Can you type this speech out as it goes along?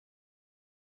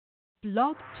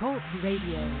Blog Talk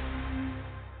Radio.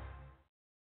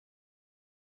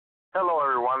 Hello,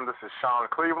 everyone. This is Sean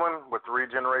Cleveland with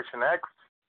Regeneration X,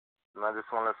 and I just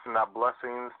want to send out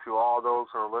blessings to all those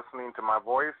who are listening to my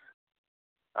voice.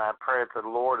 I pray that the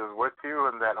Lord is with you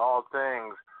and that all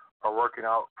things are working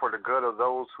out for the good of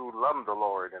those who love the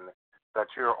Lord, and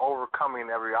that you're overcoming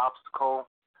every obstacle,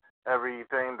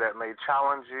 everything that may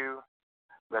challenge you,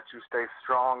 that you stay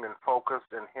strong and focused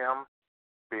in Him,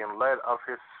 being led of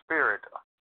His Spirit.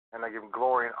 And I give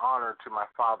glory and honor to my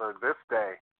Father this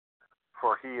day,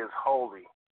 for He is holy,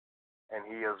 and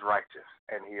He is righteous,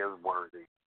 and He is worthy.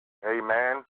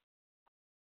 Amen.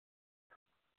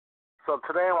 So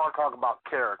today I want to talk about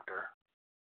character.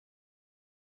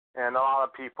 And a lot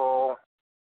of people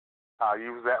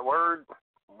use that word.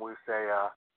 We say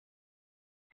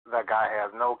that guy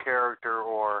has no character,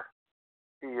 or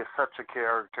he is such a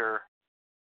character.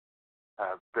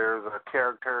 There's a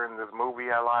character in this movie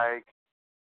I like.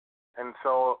 And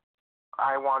so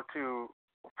I want to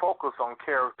focus on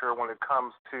character when it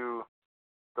comes to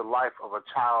the life of a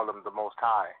child of the Most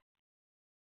High.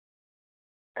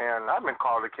 And I've been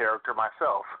called a character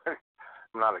myself.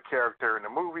 I'm not a character in a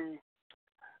movie,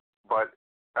 but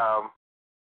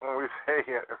when we say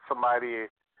somebody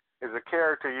is a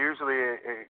character, usually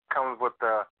it comes with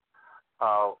a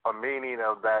meaning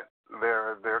of that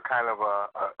they're kind of a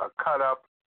cut up,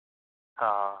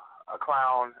 a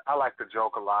clown. I like to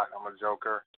joke a lot. I'm a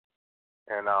joker,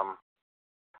 and I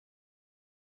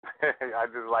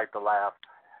just like to laugh.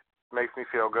 Makes me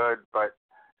feel good. But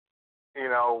you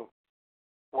know,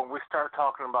 when we start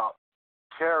talking about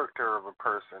character of a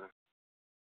person,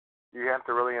 you have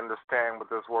to really understand what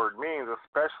this word means,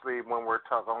 especially when we're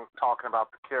talking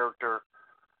about the character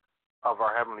of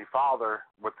our Heavenly Father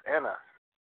within us.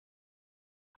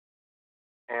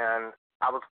 And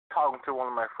I was talking to one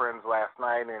of my friends last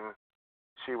night, and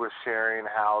she was sharing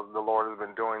how the Lord has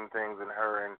been doing things in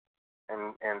her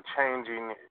and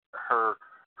changing her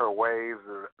ways,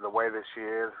 the way that she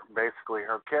is. Basically,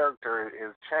 her character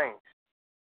is changed,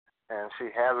 and she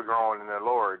has grown in the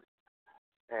Lord,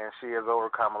 and she has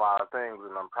overcome a lot of things,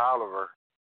 and I'm proud of her.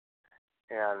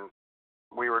 And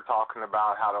we were talking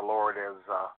about how the Lord has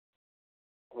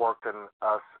worked in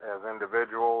us as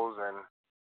individuals and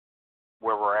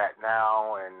where we're at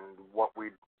now and what we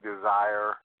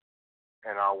desire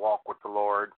in our walk with the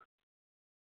Lord.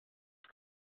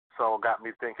 So it got me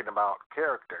thinking about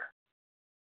character.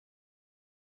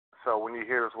 So when you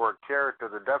hear this word character,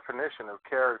 the definition of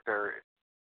character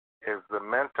is the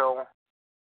mental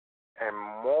and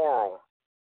moral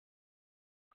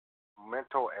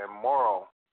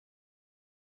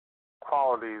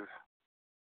qualities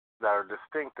that are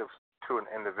distinctive to an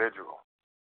individual.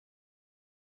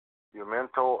 Your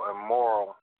mental and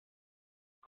moral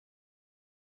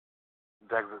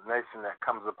designation that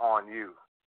comes upon you,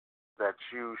 that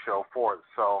you show forth.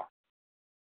 So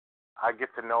I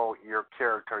get to know your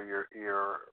character,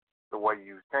 your the way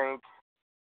you think,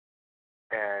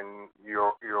 and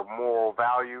your moral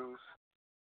values.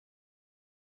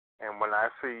 And when I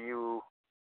see you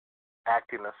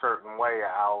acting a certain way,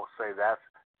 I'll say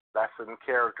that's in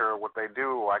character what they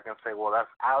do. Or I can say, well, that's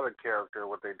out of character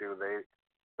what they do.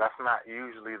 That's not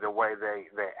usually the way they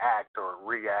act or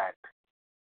react.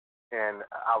 And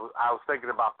I was thinking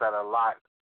about that a lot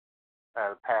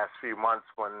the past few months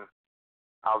when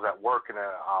I was at work, and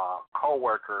a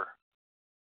coworker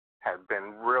had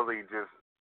been really just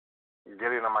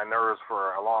getting on my nerves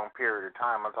for a long period of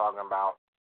time. I'm talking about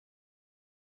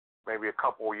maybe a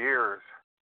couple years,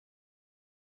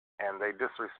 and they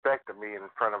disrespected me in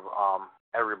front of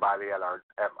everybody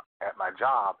at my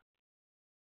job,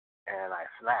 and I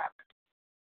snapped,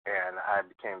 and I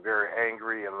became very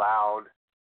angry and loud.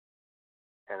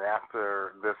 And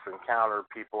after this encounter,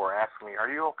 people were asking me, "Are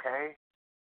you okay?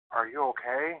 Are you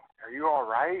okay? Are you all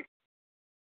right?"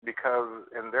 Because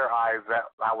in their eyes,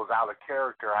 that I was out of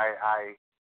character. I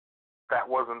that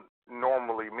wasn't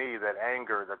normally me, that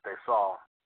anger that they saw.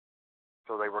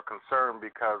 So they were concerned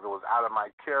because it was out of my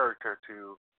character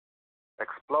to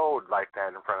explode like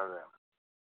that in front of them.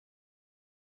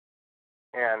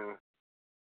 And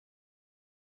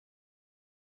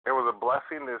it was a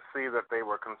blessing to see that they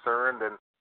were concerned and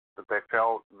that they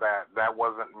felt that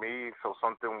wasn't me, so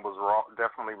something was wrong,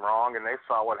 definitely wrong, and they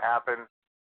saw what happened,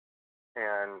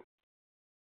 and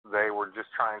they were just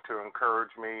trying to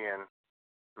encourage me and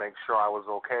make sure I was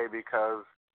okay, because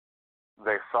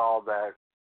they saw that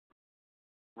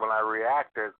when I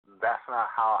reacted, that's not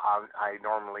how I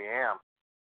normally am.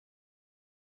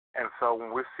 And so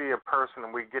when we see a person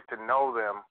and we get to know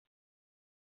them,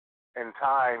 in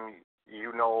time,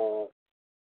 you know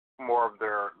more of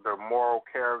their moral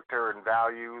character and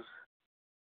values.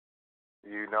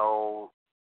 You know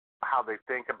how they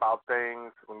think about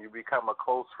things. When you become a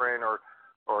close friend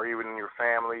or even in your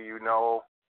family, you know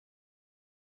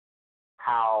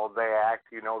how they act,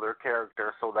 you know their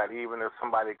character, so that even if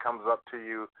somebody comes up to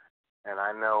you, and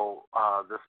I know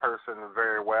this person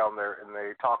very well, and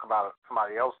they talk about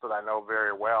somebody else that I know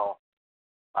very well,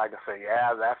 I can say,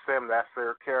 yeah, that's them, that's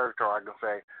their character. Or I can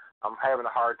say, I'm having a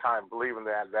hard time believing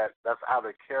that's out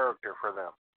of character for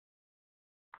them.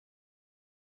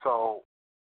 So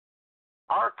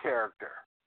our character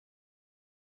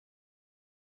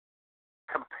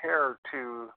compared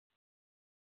to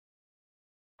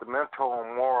the mental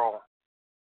and moral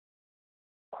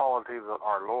qualities of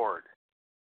our Lord,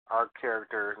 our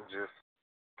character is just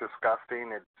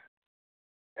disgusting. It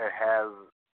has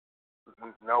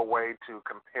no way to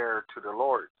compare to the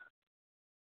Lord's.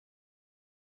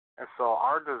 And so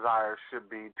our desire should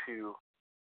be to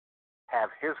have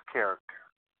His character.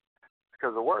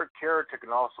 Because the word character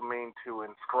can also mean to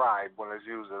inscribe when it's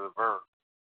used as a verb.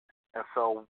 And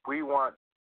so we want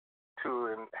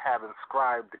to have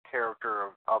inscribed the character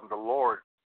of the Lord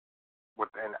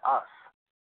within us.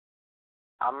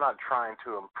 I'm not trying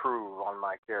to improve on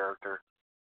my character.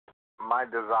 My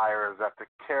desire is that the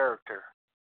character,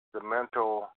 the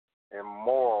mental and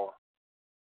moral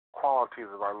qualities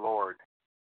of our Lord,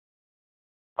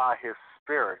 by His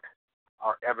Spirit,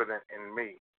 are evident in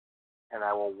me, and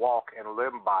I will walk and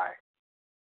live by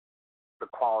the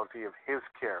quality of His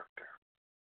character.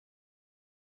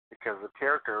 Because the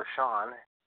character of Sean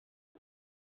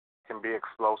can be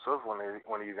explosive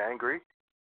when he's angry.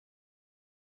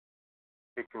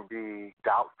 It can be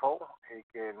doubtful. It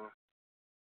can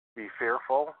be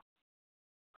fearful.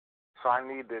 So I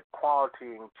need the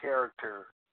quality and character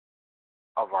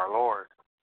of our Lord.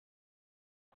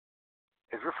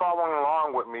 If you're following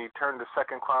along with me, turn to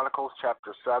 2 Chronicles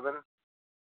chapter 7.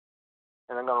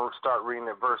 And I'm going to start reading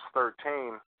at verse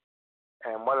 13.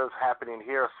 And what is happening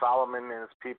here, Solomon and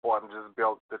his people have just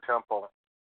built the temple.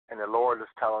 And the Lord is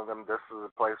telling them this is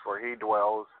the place where He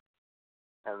dwells,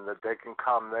 and that they can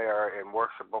come there and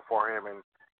worship before Him and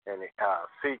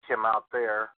seek Him out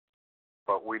there.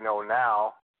 But we know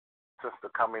now, since the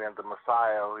coming of the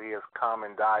Messiah, He has come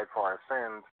and died for our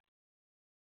sins.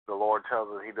 The Lord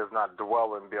tells us He does not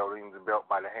dwell in buildings built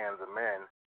by the hands of men,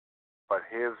 but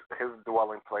His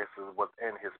dwelling place is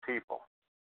within His people.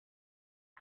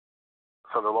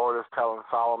 So the Lord is telling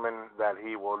Solomon that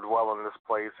He will dwell in this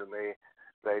place, and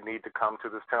they need to come to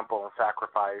this temple and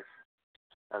sacrifice.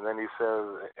 And then He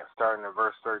says, starting in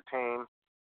verse 13,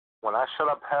 when I shut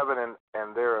up heaven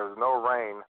and there is no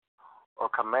rain, or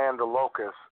command the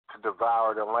locusts to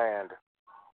devour the land,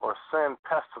 or send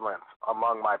pestilence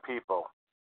among my people,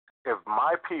 if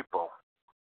my people,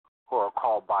 who are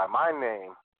called by my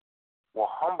name, will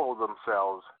humble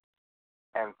themselves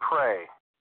and pray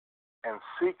and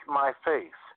seek my face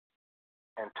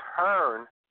and turn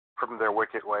from their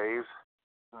wicked ways,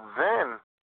 then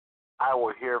I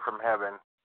will hear from heaven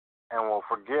and will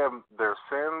forgive their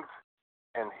sins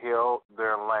and heal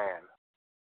their land.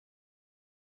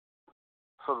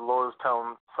 So the Lord is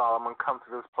telling Solomon, come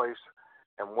to this place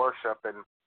and worship. And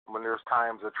when there's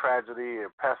times of tragedy or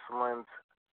pestilence,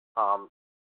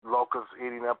 locusts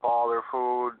eating up all their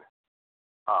food,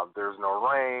 there's no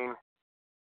rain,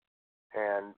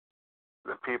 and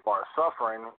the people are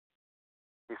suffering,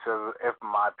 He says, if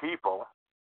my people,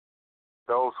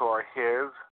 those who are His,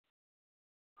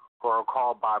 who are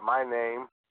called by my name,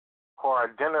 who are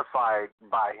identified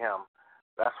by Him,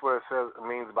 that's what it says. It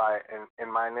means by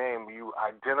in my name, you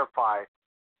identify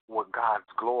with God's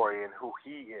glory and who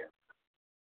He is,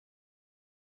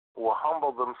 will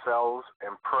humble themselves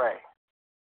and pray.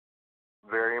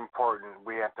 Very important.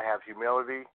 We have to have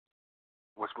humility,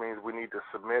 which means we need to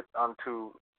submit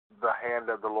unto the hand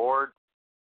of the Lord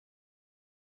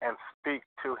and speak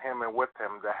to Him and with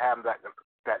Him, to have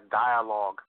that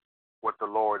dialogue with the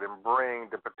Lord and bring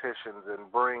the petitions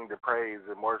and bring the praise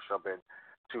and worship and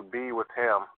to be with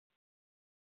Him.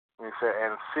 And He said,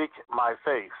 and seek my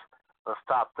face. Let's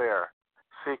stop there.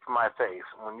 Seek my face.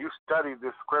 When you study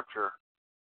this scripture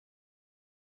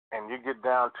and you get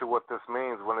down to what this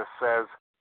means when it says,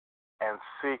 and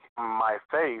seek my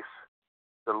face,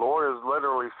 the Lord is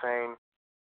literally saying,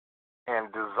 and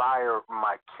desire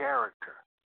my character.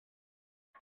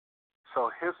 So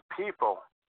His people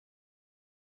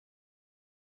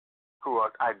who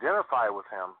identify with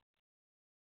Him,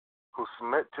 who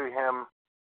submit to Him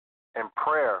in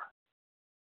prayer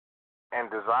and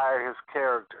desire His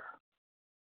character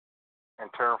and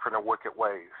turn from the wicked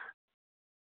ways,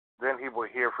 then He will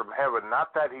hear from heaven.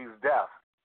 Not that He's deaf,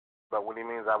 But when he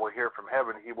means I will hear from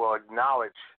heaven, he will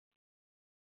acknowledge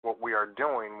what we are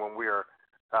doing when we are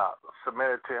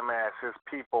submitted to him as his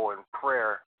people in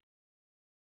prayer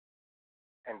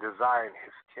and desiring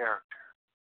his character.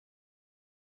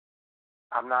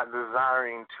 I'm not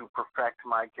desiring to perfect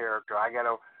my character. I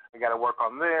gotta work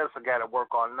on this, I gotta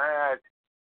work on that.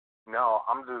 No,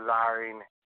 I'm desiring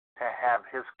to have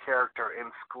his character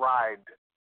inscribed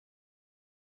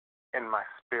in my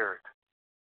spirit.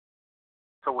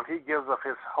 So when he gives of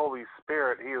his Holy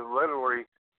Spirit, he is literally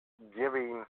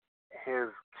giving his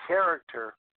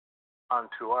character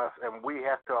unto us, and we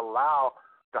have to allow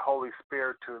the Holy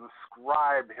Spirit to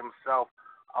inscribe himself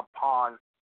upon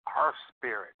our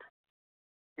spirit.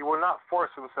 He will not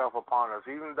force himself upon us.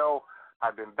 Even though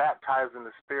I've been baptized in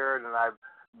the Spirit and I've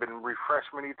been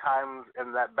refreshed many times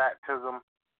in that baptism,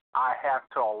 I have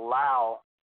to allow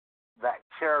that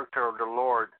character of the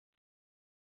Lord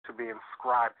to be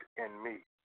inscribed in me,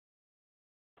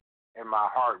 in my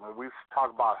heart. When we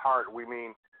talk about heart, we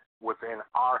mean within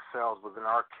ourselves, within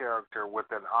our character,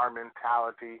 within our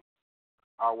mentality,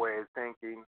 our way of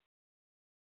thinking,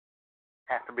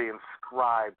 has to be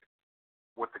inscribed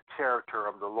with the character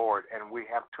of the Lord, and we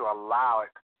have to allow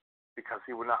it because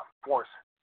he will not force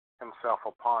himself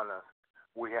upon us.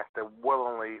 We have to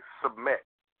willingly submit,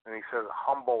 and he says,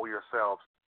 humble yourselves.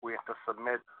 We have to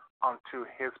submit unto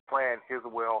his plan, his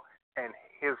will, and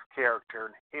his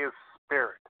character, and his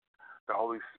spirit. The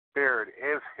Holy Spirit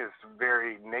is his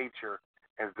very nature,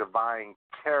 his divine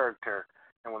character,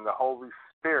 and when the Holy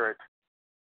Spirit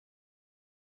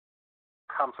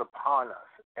comes upon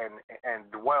us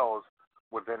and dwells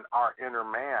within our inner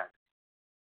man,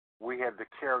 we have the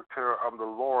character of the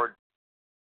Lord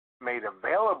made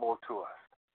available to us.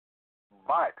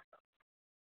 But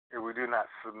if we do not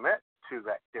submit to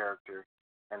that character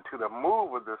and to the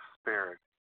move of the Spirit,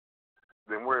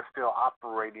 then we're still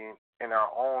operating in our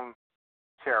own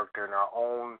character, in our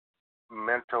own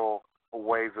mental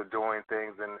ways of doing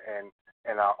things,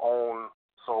 and our own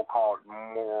so-called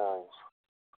morals,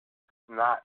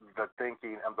 not the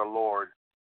thinking of the Lord.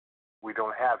 We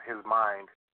don't have his mind.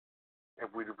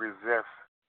 If we resist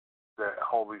the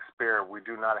Holy Spirit, we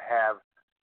do not have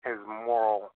his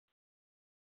moral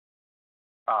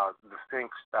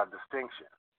distinction.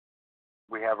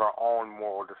 We have our own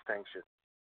moral distinction.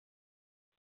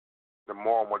 The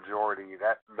moral majority,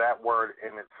 that word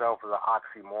in itself is an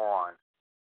oxymoron.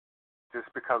 Just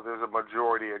because there's a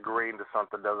majority agreeing to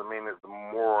something doesn't mean it's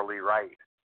morally right.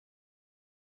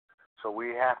 So we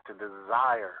have to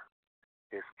desire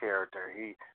his character.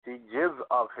 He gives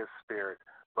of his spirit,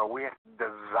 but we have to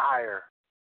desire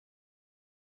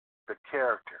the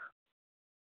character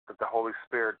that the Holy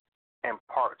Spirit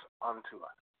imparts unto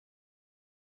us.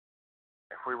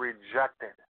 If we reject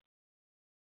it,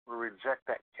 we reject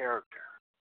that character.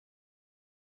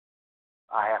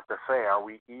 I have to say, are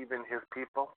we even his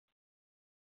people?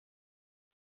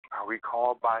 Are we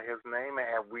called by his name?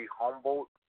 Have we humbled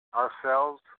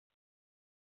ourselves?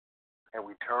 And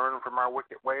we turn from our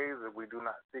wicked ways if we do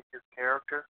not seek his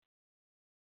character?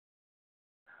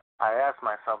 I ask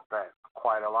myself that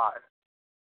quite a lot.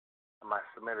 Am I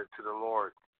submitted to the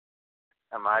Lord?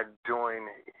 Am I doing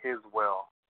his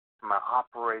will? Am I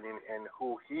operating in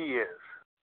who he is?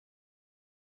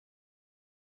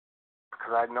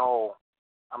 Because I know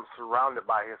I'm surrounded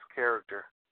by his character.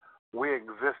 We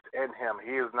exist in him.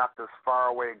 He is not this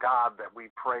faraway God that we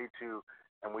pray to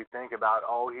and we think about,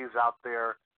 oh, he's out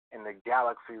there in the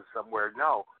galaxy somewhere.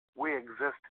 No, we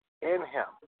exist in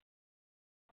him.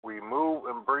 We move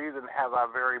and breathe and have our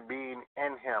very being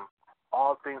in him.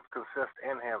 All things consist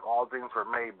in him. All things were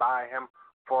made by him,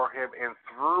 for him, and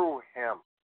through him.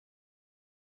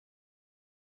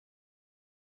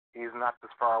 He's not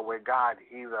this faraway God.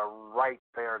 He's a right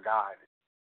there God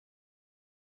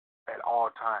at all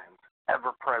times,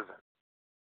 ever present.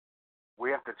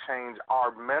 We have to change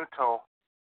our mental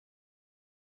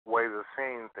ways of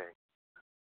seeing things.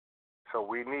 So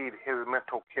we need his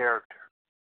mental character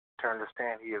to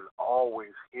understand he is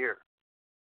always here.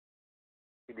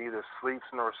 He neither sleeps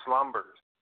nor slumbers.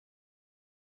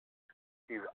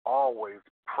 He's always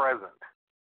present.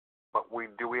 But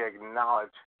do we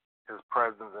acknowledge his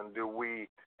presence, and do we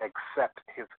accept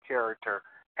his character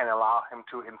and allow him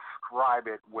to inscribe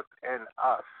it within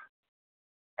us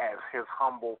as his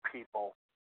humble people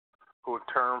who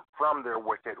turn from their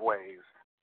wicked ways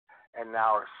and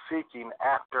now are seeking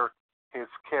after his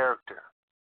character?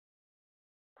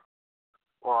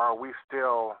 Or are we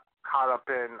still caught up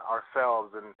in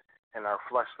ourselves and our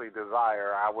fleshly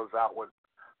desire? I was out with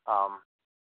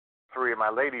three of my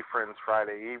lady friends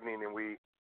Friday evening, and we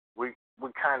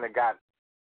kind of got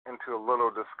into a little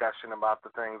discussion about the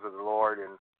things of the Lord,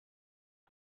 and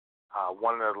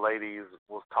one of the ladies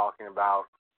was talking about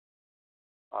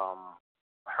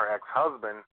her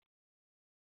ex-husband,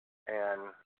 and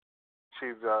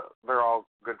they're all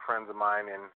good friends of mine,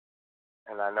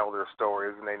 and I know their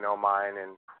stories, and they know mine,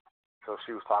 and so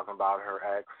she was talking about her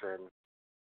ex and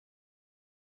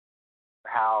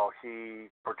how he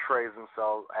portrays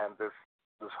himself as this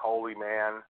holy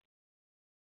man,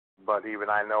 but even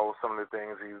I know some of the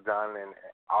things he's done and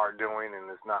are doing, and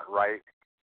it's not right,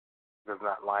 does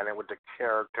not line up with the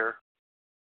character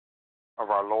of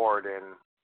our Lord,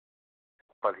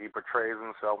 but he portrays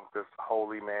himself as this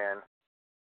holy man.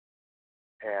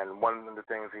 And one of the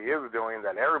things he is doing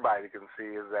that everybody can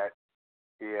see is that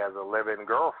he has a live-in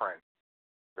girlfriend.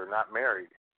 They're not married.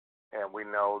 And we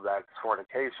know that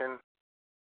fornication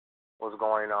was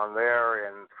going on there,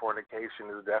 and fornication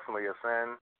is definitely a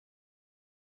sin.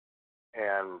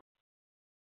 And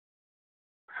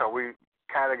so we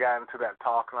kind of got into that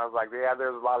talk, and I was like, yeah,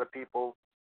 there's a lot of people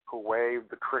who wave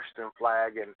the Christian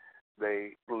flag, and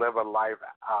they live a life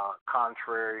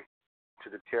contrary to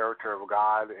the character of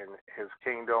God and his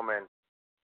kingdom,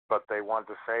 but they want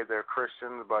to say they're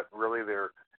Christians, but really they're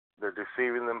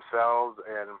deceiving themselves,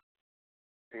 and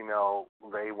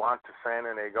they want to sin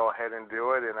and they go ahead and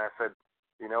do it. And I said,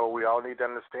 we all need to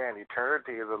understand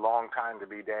eternity is a long time to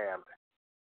be damned.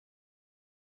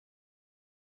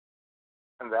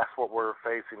 And that's what we're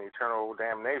facing, eternal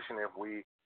damnation, if we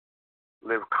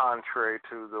live contrary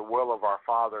to the will of our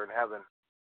Father in heaven.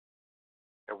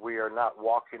 If we are not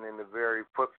walking in the very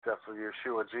footsteps of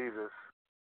Yeshua Jesus,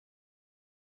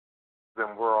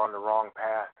 then we're on the wrong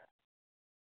path.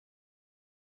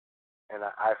 And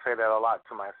I say that a lot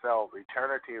to myself.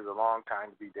 Eternity is a long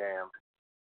time to be damned.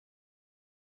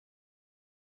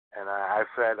 And I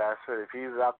said, if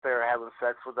he's out there having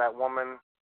sex with that woman,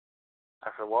 I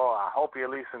said, well, I hope he at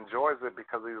least enjoys it,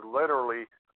 because he's literally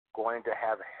going to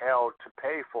have hell to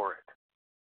pay for it.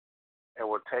 It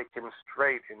will take him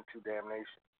straight into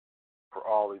damnation for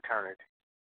all eternity,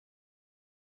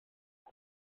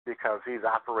 because he's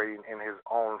operating in his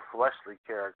own fleshly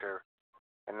character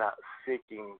and not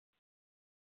seeking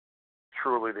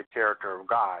truly the character of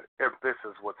God, if this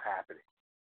is what's happening.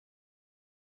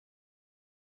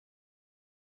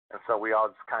 And so we all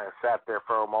just kind of sat there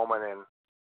for a moment and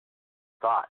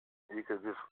thought. You could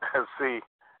just see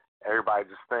everybody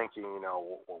just thinking,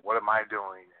 well, what am I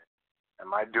doing?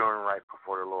 Am I doing right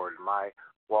before the Lord? Am I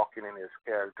walking in his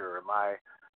character? Am I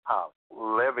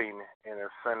living in a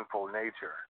sinful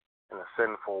nature, in a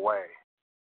sinful way?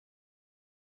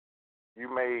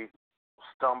 You may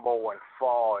stumble and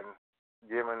fall and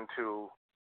give into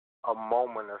a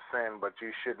moment of sin, but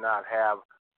you should not have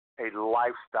a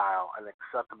lifestyle, an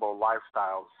acceptable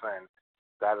lifestyle of sin.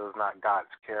 That is not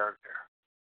God's character.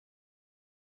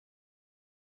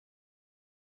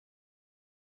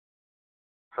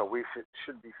 So we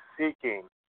should be seeking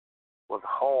with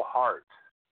whole hearts,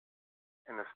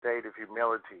 in a state of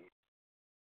humility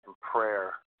and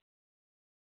prayer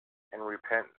and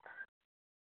repentance,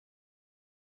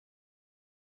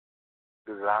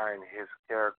 desiring his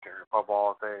character above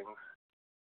all things.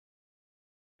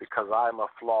 Because I'm a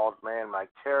flawed man, my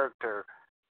character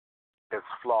is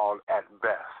flawed at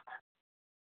best.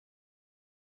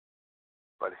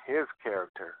 But his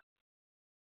character,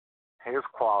 his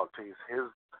qualities,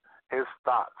 his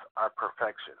thoughts are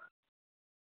perfection,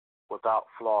 without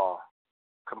flaw,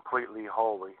 completely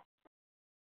holy.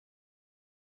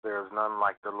 There is none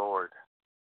like the Lord.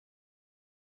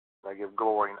 I give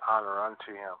glory and honor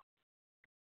unto him,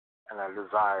 and I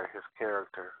desire his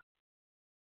character.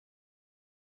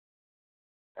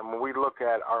 And when we look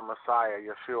at our Messiah,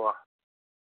 Yeshua,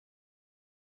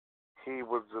 he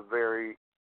was a very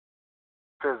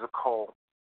physical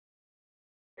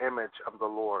image of the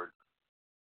Lord.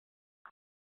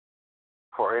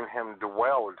 For in him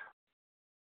dwelled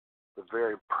the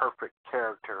very perfect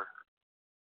character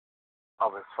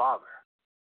of his Father.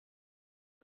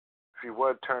 If you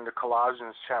would, turn to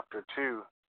Colossians chapter 2.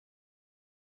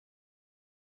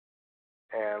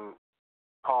 And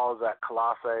Paul's at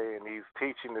Colossae, and he's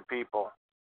teaching the people.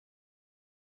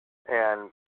 And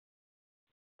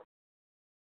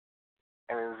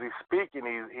as he's speaking,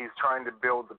 he's trying to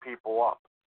build the people up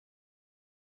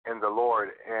in the Lord.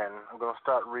 And I'm going to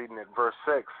start reading at verse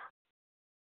 6.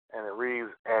 And it reads,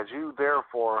 as you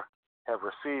therefore have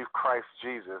received Christ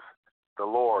Jesus, the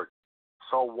Lord,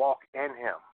 so walk in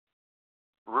him,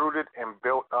 rooted and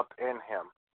built up in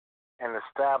him, and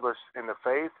established in the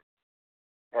faith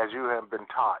as you have been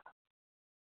taught,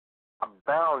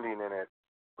 abounding in it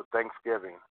with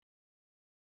thanksgiving.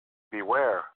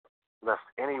 Beware lest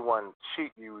anyone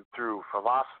cheat you through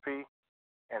philosophy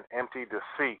and empty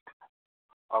deceit,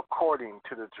 according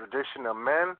to the tradition of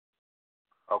men,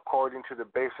 according to the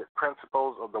basic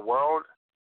principles of the world,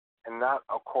 and not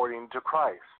according to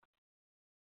Christ.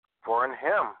 For in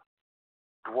him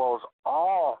dwells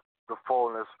all the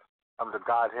fullness of the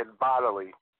Godhead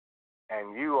bodily,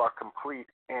 and you are complete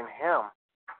in him,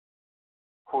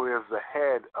 who is the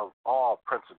head of all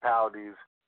principalities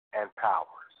and powers.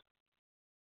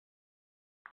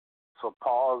 So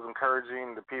Paul is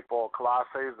encouraging the people of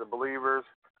Colossae, the believers,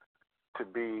 to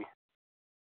be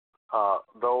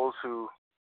those who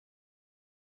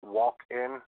walk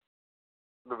in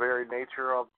the very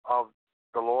nature of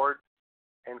the Lord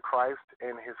in Christ,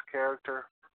 in his character,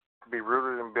 to be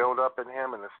rooted and built up in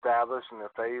him and established in the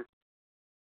faith.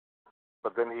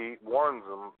 But then he warns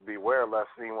them, beware lest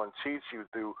anyone cheats you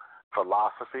through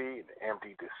philosophy and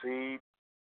empty deceit,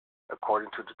 according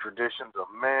to the traditions of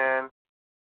men,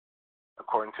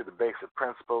 according to the basic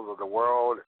principles of the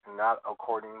world, and not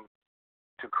according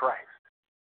to Christ.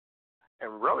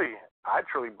 And really, I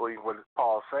truly believe what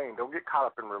Paul is saying. Don't get caught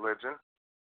up in religion.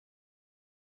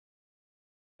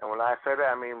 And when I say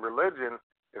that, I mean religion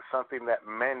is something that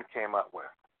men came up with.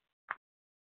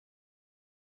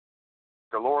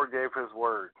 The Lord gave his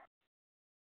word.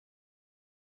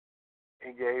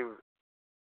 He gave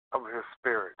of his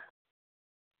spirit.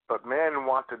 But men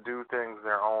want to do things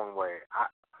their own way.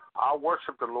 I'll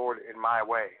worship the Lord in my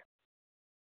way.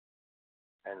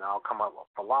 And I'll come up with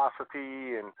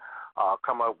philosophy and I'll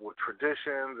come up with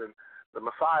traditions. And the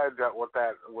Messiah dealt with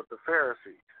that with the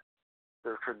Pharisees.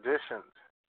 Their traditions,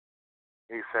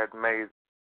 he said, made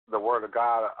the word of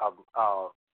God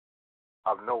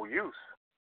of no use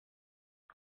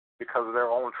because of their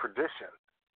own tradition.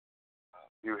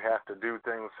 You have to do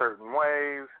things certain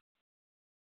ways.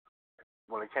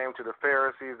 When it came to the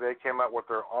Pharisees, they came up with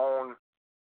their own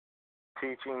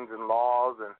teachings and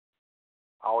laws, and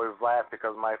I always laugh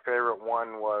because my favorite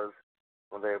one was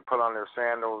when they would put on their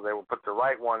sandals, they would put the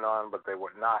right one on, but they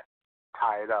would not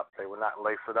tie it up. They would not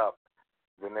lace it up.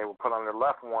 Then they would put on their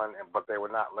left one, but they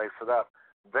would not lace it up.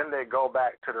 Then they go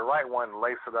back to the right one,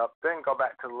 lace it up, then go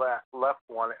back to the left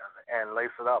one and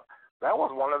lace it up. That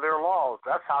was one of their laws.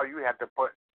 That's how you had to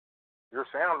put your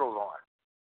sandals on.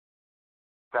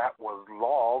 That was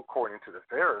law according to the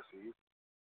Pharisees.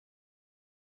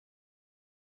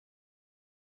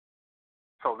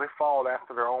 So they followed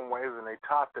after their own ways, and they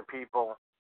taught the people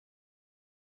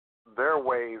their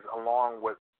ways along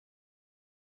with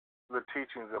the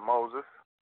teachings of Moses,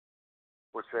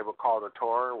 which they would call the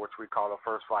Torah, which we call the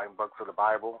first 5 books of the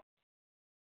Bible.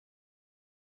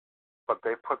 But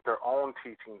they put their own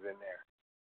teachings in there.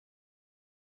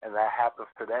 And that happens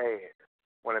today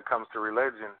when it comes to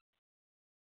religion.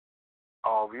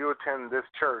 Oh, if you attend this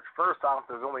church, first off,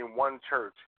 there's only one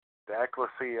church, the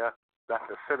ecclesia, that's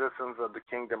the citizens of the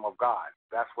kingdom of God.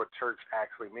 That's what church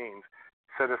actually means,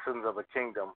 citizens of the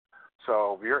kingdom.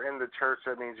 So if you're in the church,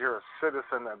 that means you're a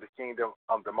citizen of the kingdom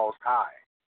of the Most High.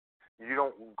 You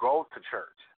don't go to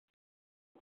church.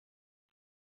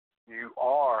 You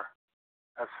are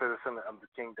a citizen of the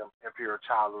kingdom if you're a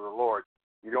child of the Lord.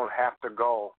 You don't have to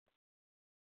go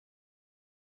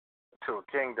to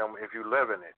a kingdom if you live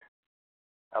in it.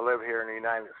 I live here in the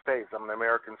United States. I'm an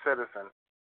American citizen.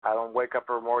 I don't wake up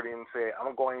every morning and say,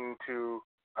 I'm going to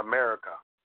America.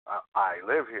 I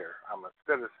live here. I'm a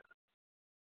citizen.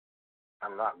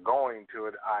 I'm not going to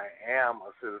it. I am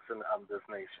a citizen of this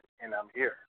nation, and I'm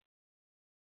here.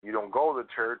 You don't go to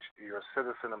church. You're a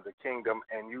citizen of the kingdom,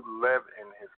 and you live in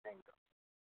his kingdom.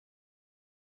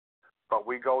 But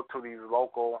we go to these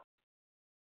local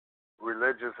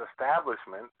religious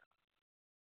establishments,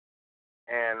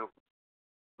 and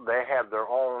they have their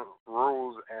own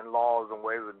rules and laws and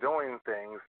ways of doing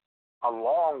things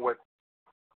along with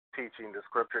teaching the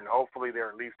scripture. And hopefully they're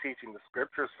at least teaching the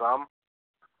scripture. Some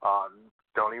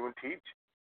don't even teach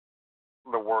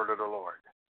the word of the Lord.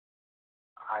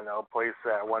 I know a place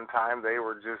at one time they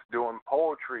were just doing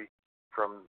poetry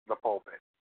from the pulpit.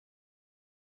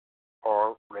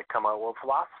 Or they come out with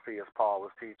philosophy, as Paul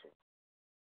was teaching.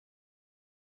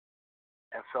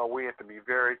 And so we have to be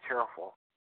very careful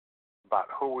about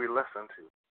who we listen to.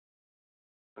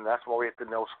 And that's why we have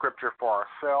to know Scripture for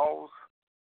ourselves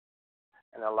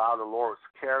and allow the Lord's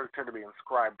character to be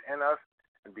inscribed in us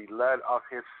and be led of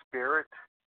his Spirit.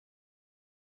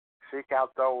 Seek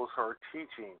out those who are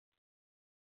teaching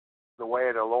the way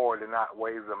of the Lord and not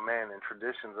ways of men and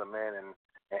traditions of men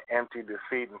and empty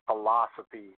deceit and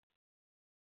philosophy.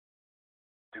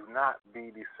 Do not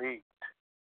be deceived.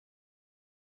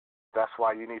 That's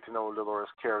why you need to know the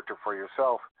Lord's character for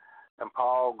yourself. And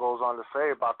Paul goes on to say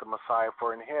about the Messiah,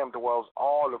 for in him dwells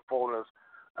all the fullness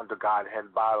of the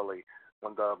Godhead bodily.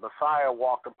 When the Messiah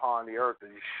walked upon the earth,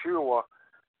 Yeshua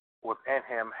within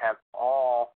him had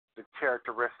all the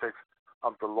characteristics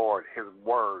of the Lord, his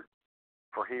word.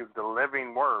 For he was the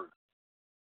living word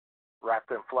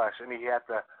wrapped in flesh. And he had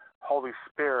the Holy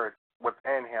Spirit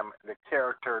within him, the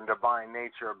character and divine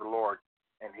nature of the Lord.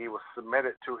 And he was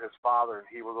submitted to his Father, and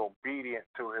he was obedient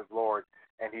to his Lord,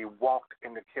 and he walked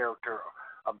in the character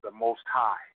of the Most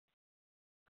High.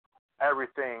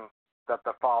 Everything that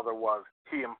the Father was,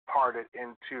 he imparted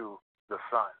into the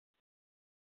Son.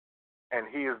 And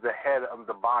he is the head of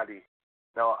the body,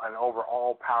 and over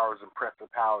all powers and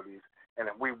principalities. And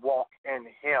if we walk in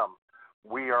him,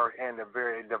 we are in the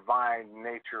very divine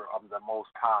nature of the Most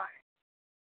High.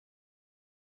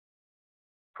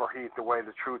 For he is the way,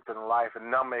 the truth, and the life, and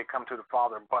none may come to the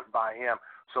Father but by him.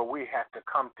 So we have to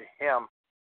come to him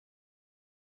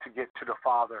to get to the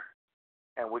Father,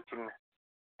 and we can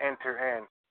enter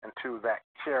into that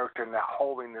character and that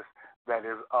holiness that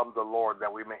is of the Lord,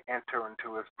 that we may enter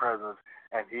into his presence,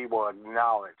 and he will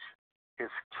acknowledge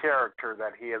his character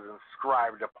that he has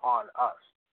inscribed upon us.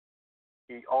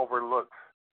 He overlooks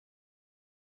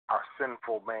our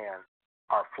sinful man,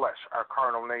 our flesh, our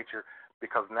carnal nature,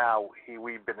 because now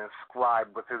we've been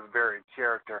inscribed with his very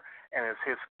character, and it's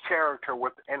his character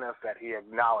within us that he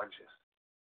acknowledges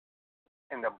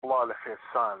in the blood of his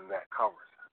Son that covers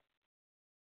us.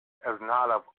 It's not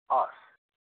of us.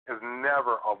 It's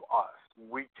never of us.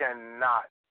 We cannot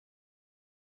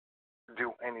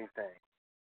do anything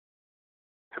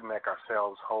to make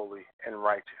ourselves holy and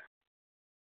righteous.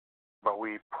 But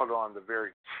we put on the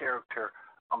very character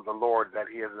of the Lord that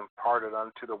he has imparted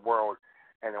unto the world.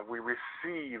 And if we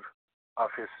receive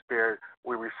of his Spirit,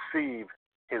 we receive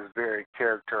his very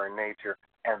character and nature,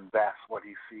 and that's what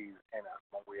he sees in us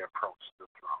when we approach the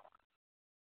throne.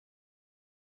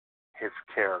 His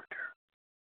character.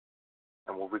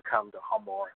 And when we come to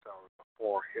humble ourselves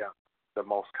before him, the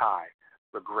Most High,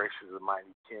 the gracious and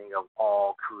mighty King of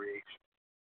all creation,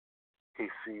 he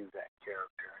sees that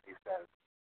character and he says,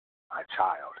 my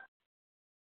child,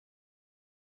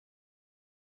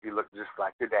 you look just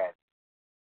like your dad.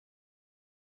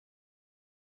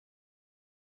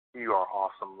 You are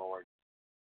awesome, Lord.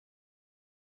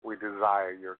 We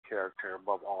desire your character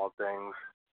above all things.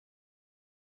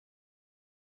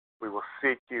 We will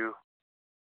seek you,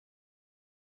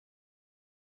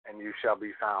 and you shall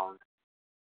be found,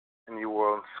 and you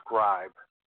will inscribe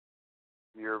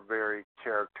your very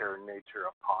character and nature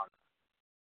upon us,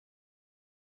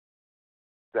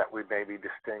 that we may be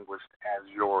distinguished as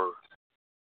yours,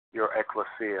 your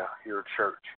ecclesia, your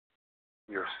church,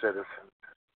 your citizens.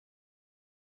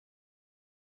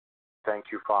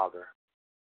 Thank you, Father,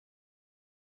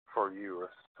 for you are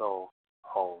so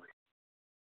holy.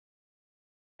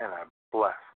 And I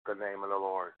bless the name of the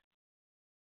Lord,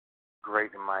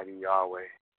 great and mighty Yahweh,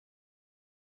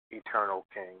 eternal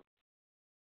King,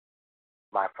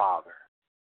 my Father.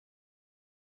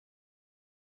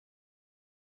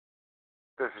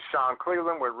 This is Sean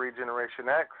Cleveland with Regeneration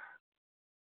X.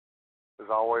 As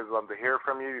always, love to hear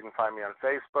from you. You can find me on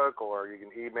Facebook, or you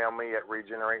can email me at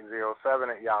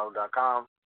regenerate07@yahoo.com.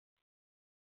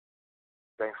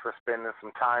 Thanks for spending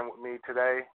some time with me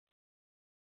today.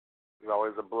 It's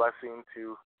always a blessing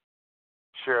to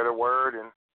share the word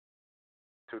and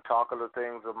to talk of the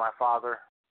things of my Father.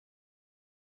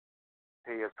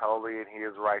 He is holy and he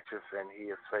is righteous and he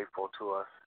is faithful to us.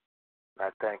 And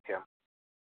I thank him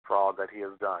for all that he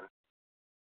has done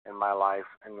in my life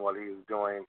and what he is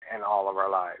doing in all of our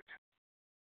lives.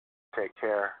 Take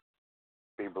care.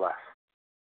 Be blessed.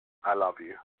 I love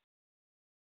you.